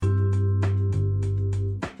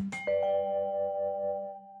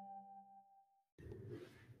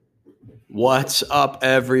What's up,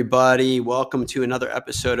 everybody? Welcome to another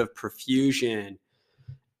episode of Profusion.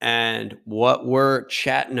 And what we're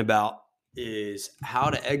chatting about is how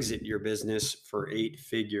to exit your business for 8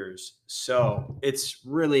 figures. So it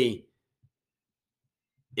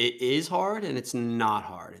is hard and it's not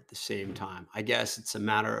hard at the same time. I guess it's a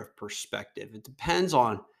matter of perspective. It depends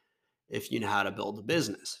on if you know how to build a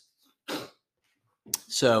business.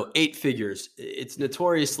 So 8 figures, it's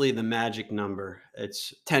notoriously the magic number.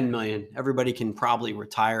 It's 10 million. Everybody can probably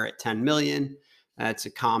retire at 10 million. That's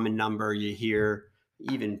a common number you hear,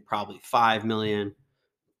 even probably 5 million,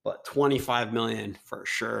 but 25 million for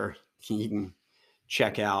sure. You can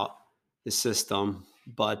check out the system.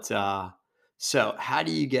 So how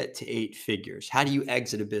do you get to 8 figures? How do you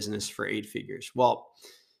exit a business for 8 figures? Well,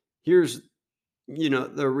 here's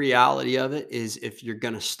the reality of it is if you're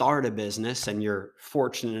going to start a business and you're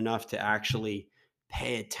fortunate enough to actually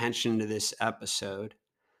pay attention to this episode,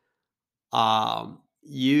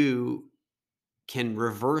 you can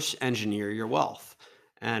reverse engineer your wealth.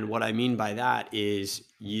 And what I mean by that is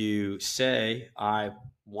you say, I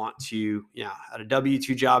want to, at a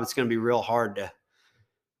W-2 job, it's going to be real hard to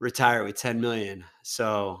retire with 10 million.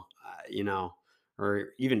 So, or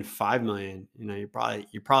even 5 million, you're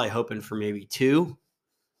probably hoping for maybe two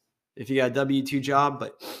if you got a W-2 job,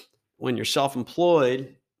 but when you're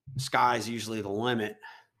self-employed, sky's usually the limit.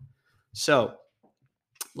 So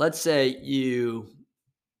let's say you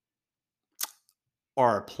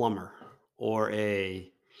are a plumber or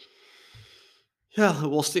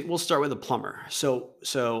we'll start with a plumber.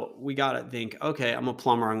 So we got to think, okay, I'm a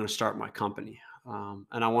plumber. I'm going to start my company. And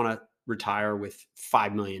I want to retire with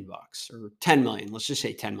 5 million bucks or 10 million. Let's just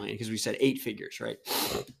say 10 million because we said 8 figures, right?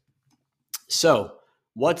 So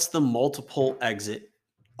what's the multiple exit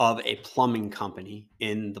of a plumbing company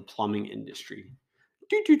in the plumbing industry?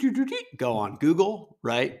 Go on Google,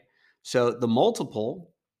 right? So the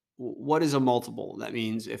multiple, what is a multiple? That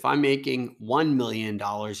means if I'm making $1 million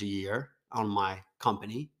a year on my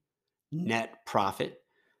company, net profit,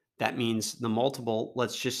 that means the multiple,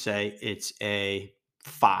 let's just say it's a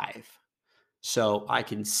 5. So I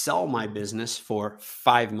can sell my business for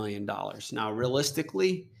 $5 million. Now,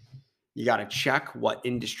 realistically, you got to check what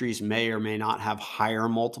industries may or may not have higher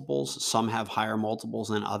multiples. Some have higher multiples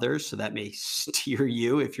than others, so that may steer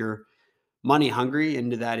you if you're money hungry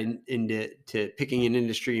into picking an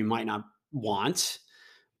industry you might not want.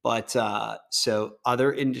 But so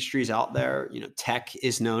other industries out there, tech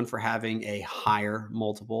is known for having a higher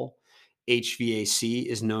multiple. HVAC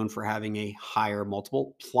is known for having a higher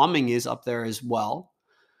multiple. Plumbing is up there as well.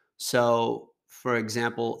 So, for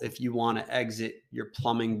example, if you want to exit your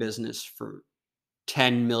plumbing business for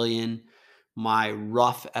 10 million, my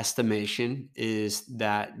rough estimation is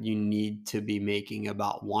that you need to be making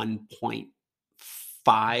about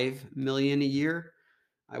 1.5 million a year.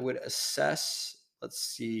 I would assess, let's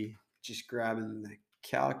see, just grabbing the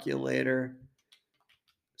calculator.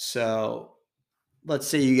 So let's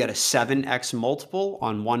say you get a 7x multiple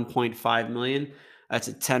on 1.5 million. That's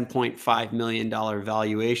a $10.5 million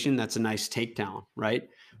valuation. That's a nice takedown, right?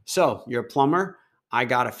 So you're a plumber. I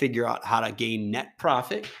got to figure out how to gain net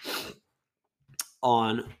profit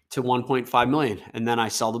on to 1.5 million. And then I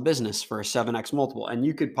sell the business for a 7x multiple. And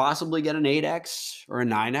you could possibly get an 8x or a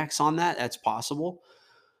 9x on that. That's possible.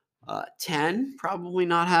 10, probably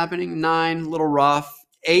not happening. 9, little rough.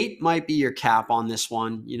 8 might be your cap on this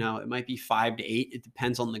one. It might be 5 to 8. It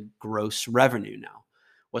depends on the gross revenue now.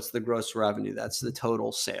 What's the gross revenue? That's the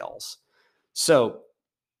total sales. So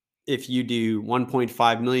if you do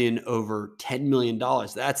 1.5 million over $10 million,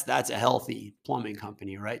 that's a healthy plumbing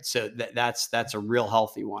company, right? So that's a real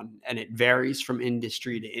healthy one. And it varies from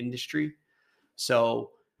industry to industry.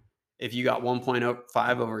 So if you got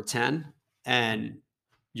 1.5 over 10 and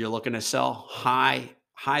you're looking to sell high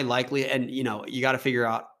likely, and you got to figure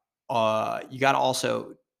out, you got to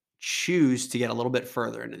also choose to get a little bit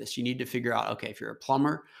further into this. You need to figure out, okay, if you're a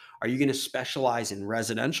plumber, are you going to specialize in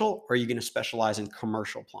residential or are you going to specialize in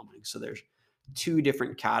commercial plumbing? So there's 2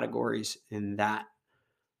 different categories in that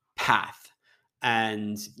path.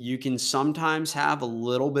 And you can sometimes have a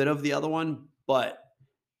little bit of the other one, but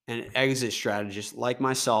an exit strategist like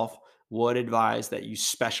myself would advise that you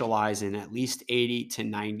specialize in at least 80 to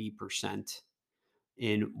 90%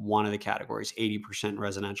 in one of the categories, 80%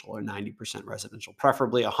 residential or 90% residential,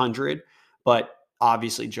 preferably 100. But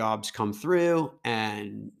obviously jobs come through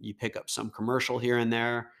and you pick up some commercial here and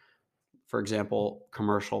there. For example,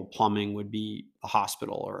 commercial plumbing would be a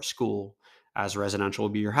hospital or a school, as residential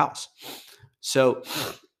would be your house. So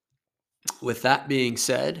with that being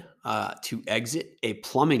said, to exit a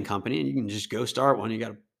plumbing company, and you can just go start one, you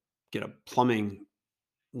got to get a plumbing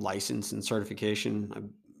license and certification.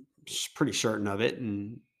 I'm pretty certain of it,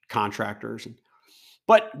 and contractors.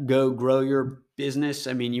 But go grow your business.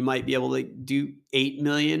 I mean, you might be able to do 8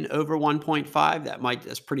 million over 1.5.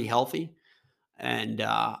 That's pretty healthy. And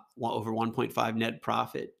over 1.5 net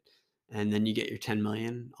profit. And then you get your 10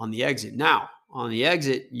 million on the exit. Now, on the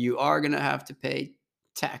exit, you are going to have to pay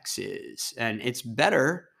taxes, and it's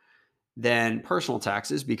better than personal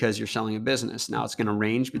taxes because you're selling a business. Now it's going to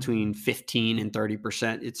range between 15 and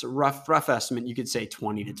 30%. It's a rough estimate. You could say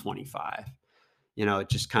 20 to 25. It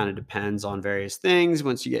just kind of depends on various things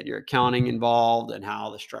once you get your accounting involved and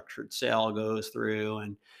how the structured sale goes through,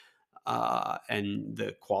 and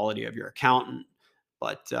the quality of your accountant.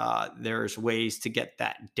 But there's ways to get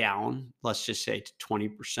that down, let's just say to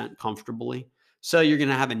 20% comfortably. So you're going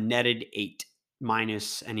to have a netted 8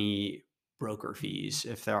 minus any broker fees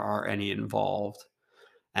if there are any involved.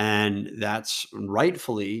 And that's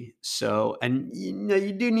rightfully so. And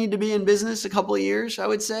you do need to be in business a couple of years, I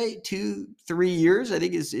would say 2-3 years. I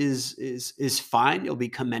think is fine. You'll be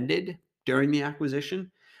commended during the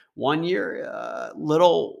acquisition. 1 year,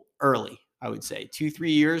 little early, I would say 2-3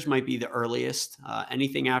 years might be the earliest.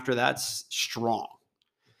 Anything after that's strong.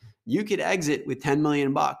 You could exit with 10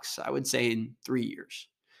 million bucks, I would say, in 3 years.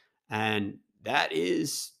 And that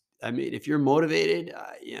is, I mean, if you're motivated,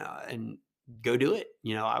 and go do it.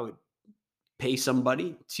 I would pay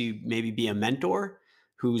somebody to maybe be a mentor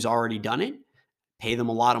who's already done it, pay them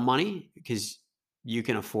a lot of money because you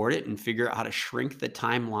can afford it, and figure out how to shrink the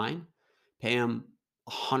timeline, pay them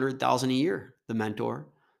 100,000 a year, the mentor,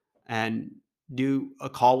 and do a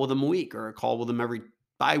call with them a week or a call with them every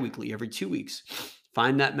bi-weekly, every 2 weeks.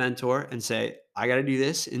 Find that mentor and say, I got to do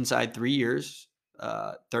this inside 3 years,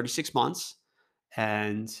 36 months.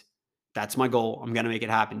 And that's my goal. I'm going to make it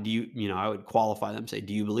happen. I would qualify them, say,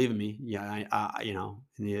 do you believe in me? Yeah. And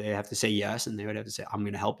they have to say yes. And they would have to say, I'm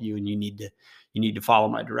going to help you. And you need to follow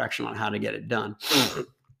my direction on how to get it done.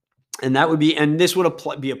 And this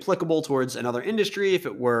would be applicable towards another industry. If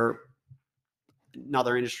it were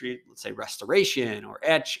another industry, let's say restoration or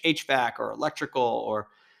HVAC or electrical, or,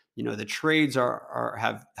 the trades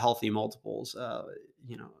have healthy multiples,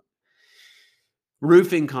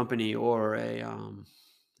 roofing company, or a,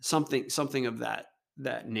 something of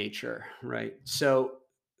that nature, right?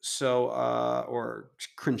 Or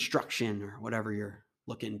construction, or whatever you're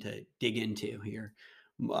looking to dig into here.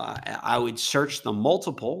 I would search the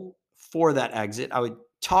multiple for that exit. I would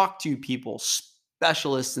talk to people,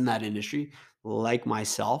 specialists in that industry, like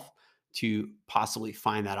myself, to possibly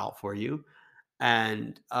find that out for you.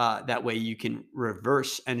 And that way you can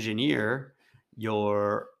reverse engineer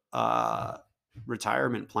your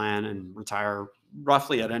retirement plan and retire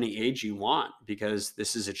roughly at any age you want, because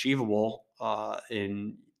this is achievable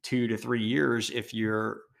in 2 to 3 years if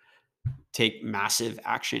you're take massive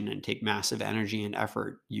action and take massive energy and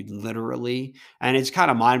effort. You literally, and it's kind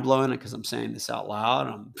of mind blowing because I'm saying this out loud.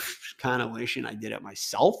 I'm kind of wishing I did it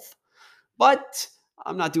myself, but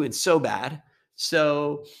I'm not doing so bad.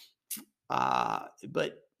 So,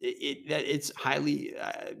 but it's highly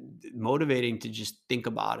motivating to just think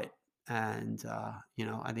about it. And,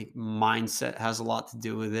 I think mindset has a lot to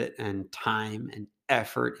do with it, and time and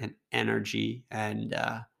effort and energy, and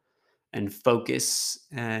focus.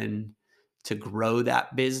 And to grow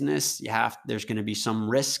that business, there's going to be some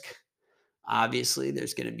risk. Obviously,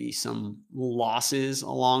 there's going to be some losses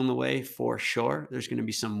along the way, for sure. There's going to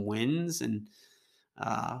be some wins. And,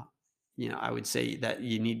 I would say that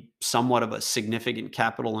you need somewhat of a significant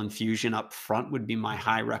capital infusion up front would be my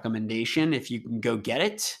high recommendation if you can go get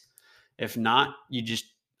it. If not,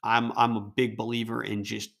 I'm a big believer in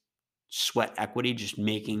just sweat equity, just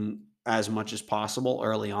making as much as possible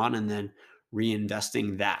early on and then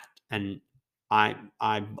reinvesting that. And I'm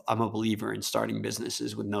a believer in starting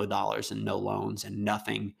businesses with no dollars and no loans and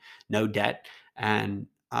nothing, no debt. And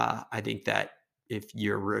I think that if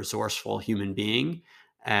you're a resourceful human being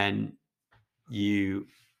and you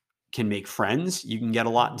can make friends, you can get a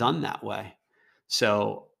lot done that way.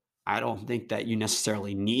 So I don't think that you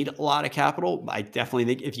necessarily need a lot of capital. I definitely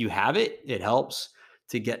think if you have it, it helps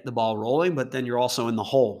to get the ball rolling, but then you're also in the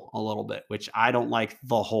hole a little bit, which I don't like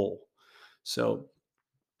the hole. So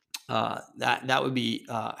that would be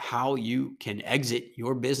how you can exit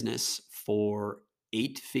your business for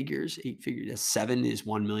 8 figures. 8 figures. 7 is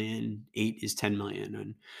 1 million. 8 is 10 million.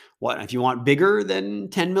 And what if you want bigger than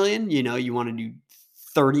 10 million? You want to do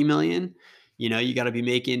 30 million. You got to be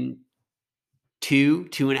making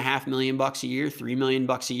 2.5 million bucks a year, 3 million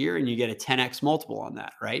bucks a year, and you get a 10x multiple on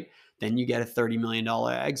that, right? Then you get a $30 million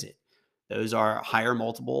exit. Those are higher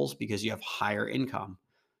multiples because you have higher income.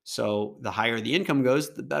 So the higher the income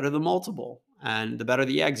goes, the better the multiple. and the better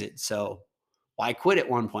the exit. So why quit at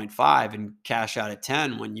 1.5 and cash out at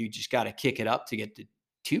 10 when you just got to kick it up to get to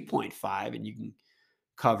 2.5 and you can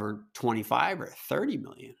cover 25 or 30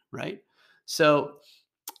 million, right? So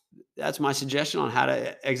that's my suggestion on how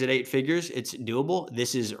to exit 8 figures. It's doable.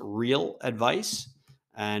 This is real advice.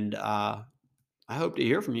 And I hope to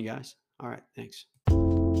hear from you guys. All right. Thanks.